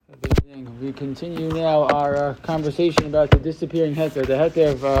We continue now our conversation about the disappearing heter, the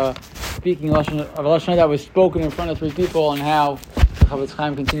heter of speaking of lashon that was spoken in front of three people, and how Chafetz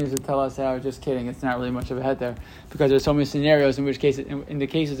Chaim continues to tell us how, just kidding, it's not really much of a heter, because there's so many scenarios in the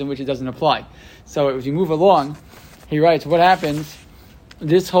cases in which it doesn't apply. So as we move along, he writes, what happens,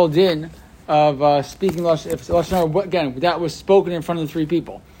 this whole din of speaking lashon, again, that was spoken in front of the three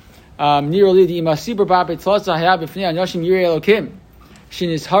people. Let's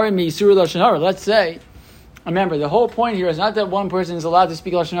say, remember, the whole point here is not that one person is allowed to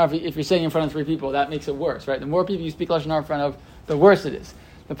speak lashon hara if you're saying in front of three people. That makes it worse, right? The more people you speak lashon hara in front of, the worse it is.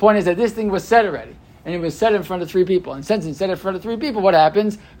 The point is that this thing was said already, and it was said in front of three people. And since it's said in front of three people, what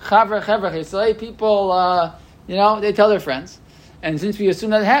happens? People, they tell their friends. And since we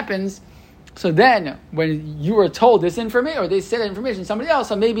assume that happens, so then when you are told this information, or they say that information to somebody else,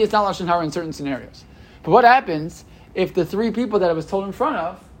 so maybe it's not lashon hara in certain scenarios. But what happens if the three people that it was told in front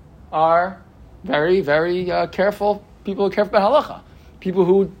of are very, very careful people who care about halacha, people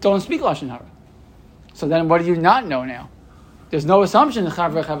who don't speak lashon hara? So then what do you not know now? There's no assumption. We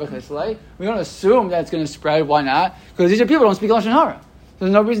don't assume that it's going to spread. Why not? Because these are people who don't speak lashon hara.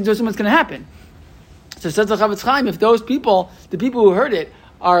 There's no reason to assume it's going to happen. So says the Chafetz Chaim, if those people, the people who heard it,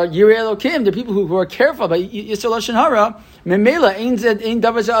 are Yirei Elokim, the people who are careful about Yisrael lashon hara, memela ein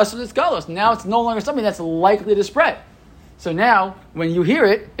davar she'asur l'galos. Now it's no longer something that's likely to spread. So now, when you hear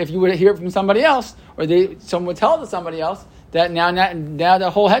it, if you would hear it from somebody else, or someone would tell it to somebody else, that now the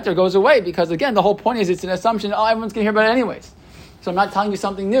whole heter goes away, because again, the whole point is it's an assumption, everyone's going to hear about it anyways. So I'm not telling you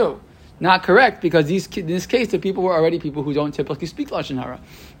something new. Not correct, because in this case, the people were already people who don't typically speak lashon hara.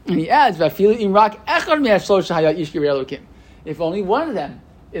 And he adds, if only one of them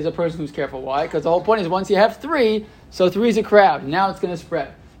is a person who's careful. Why? Because the whole point is once you have three, so three is a crowd. Now it's going to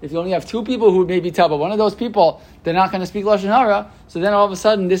spread. If you only have two people who maybe tell, but one of those people, they're not going to speak lashon hara, so then all of a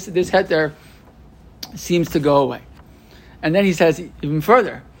sudden this heter seems to go away. And then he says even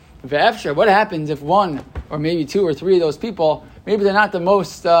further, what happens if one or maybe two or three of those people, maybe they're not the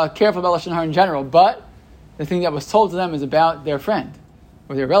most careful about lashon hara in general, but the thing that was told to them is about their friend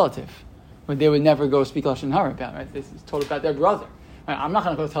or their relative, where they would never go speak lashon hara about, right? This is told about their brother. Right? I'm not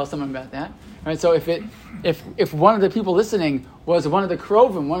going to go tell someone about that. Right? So if one of the people listening was one of the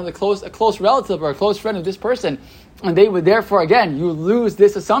krovim, a close relative or a close friend of this person, and they would therefore, again, you lose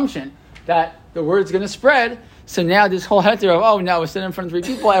this assumption that the word's going to spread. So now this whole heter of, now we're sitting in front of three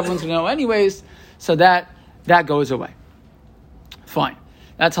people, everyone's going to know anyways, so that goes away. Fine.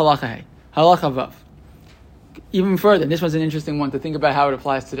 That's halacha hey. Halacha vav. Even further, this was an interesting one to think about how it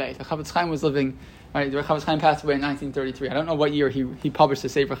applies today. The Chafetz Chaim was living, right, the Chafetz Chaim passed away in 1933. I don't know what year he published the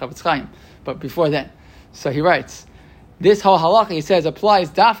Sefer Chafetz Chaim, but before then. So he writes, this whole halacha, he says,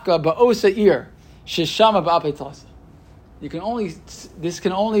 applies dafka ba'osa ir, sheshama ba'apei tlasa.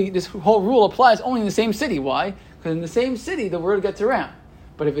 This whole rule applies only in the same city. Why? Because in the same city, the word gets around.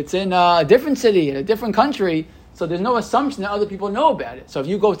 But if it's in a different city, in a different country, so there's no assumption that other people know about it. So if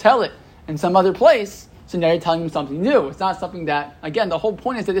you go tell it in some other place, so now you're telling them something new. It's not something that, again, the whole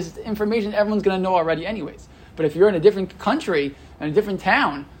point is that this is information everyone's going to know already anyways. But if you're in a different country, in a different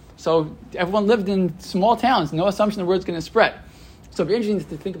town, so everyone lived in small towns, no assumption the word's going to spread. So it'd be interesting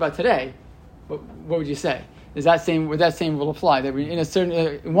to think about today. What would you say? Would that same rule apply? That we're in a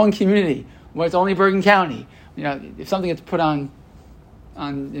certain one community where it's only Bergen County. If something gets put on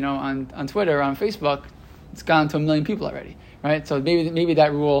Twitter or on Facebook, it's gone to 1 million people already, right? So maybe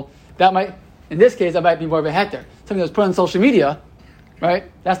that rule, that might, in this case, that might be more of a heter. Something that's put on social media, right?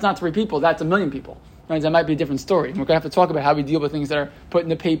 That's not three people, that's 1 million people. Right? That might be a different story. And we're going to have to talk about how we deal with things that are put in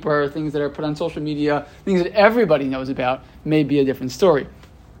the paper, things that are put on social media, things that everybody knows about, may be a different story.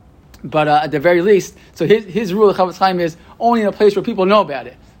 But at the very least, so his rule of Chafetz Chaim is only in a place where people know about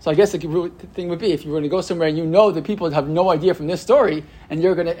it. So I guess the thing would be, if you were going to go somewhere and you know the people have no idea from this story, and they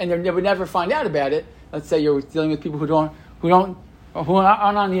would never find out about it. Let's say you're dealing with people who aren't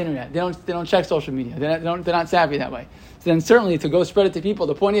on the internet. They don't check social media. They're not savvy that way. So then certainly to go spread it to people.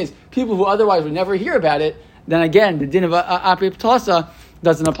 The point is, people who otherwise would never hear about it. Then again, the din of apei tlasa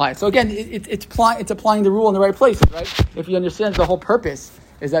doesn't apply. So again, it's applying the rule in the right places, right? If you understand the whole purpose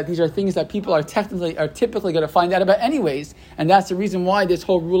is that these are things that people are typically going to find out about anyways, and that's the reason why this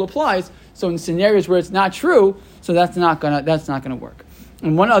whole rule applies. So in scenarios where it's not true, so that's not gonna work.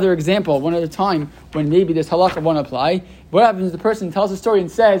 And one other time when maybe this halacha won't apply, what happens is the person tells a story and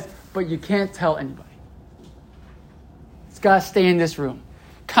says, but you can't tell anybody. It's got to stay in this room.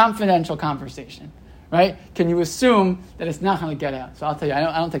 Confidential conversation, right? Can you assume that it's not going to get out? So I'll tell you, I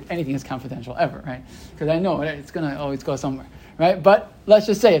don't think anything is confidential ever, right? Because I know it's going to always go somewhere, right? But let's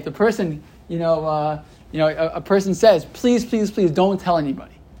just say if the person, a person says, please don't tell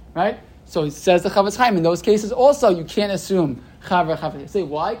anybody, right? So he says the Chafetz Chaim, in those cases also, you can't assume chaver. Say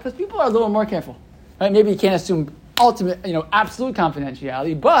why? Because people are a little more careful. Right? Maybe you can't assume ultimate, absolute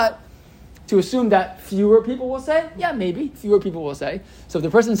confidentiality, but to assume that fewer people will say, yeah, maybe fewer people will say. So if the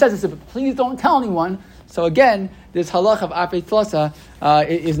person says this, please don't tell anyone. So again, this halach of apei tlasa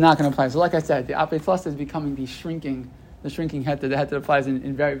is not going to apply. So like I said, the apei tlasa is becoming the shrinking heter. The heter applies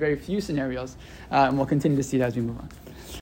in very, very few scenarios, and we'll continue to see it as we move on.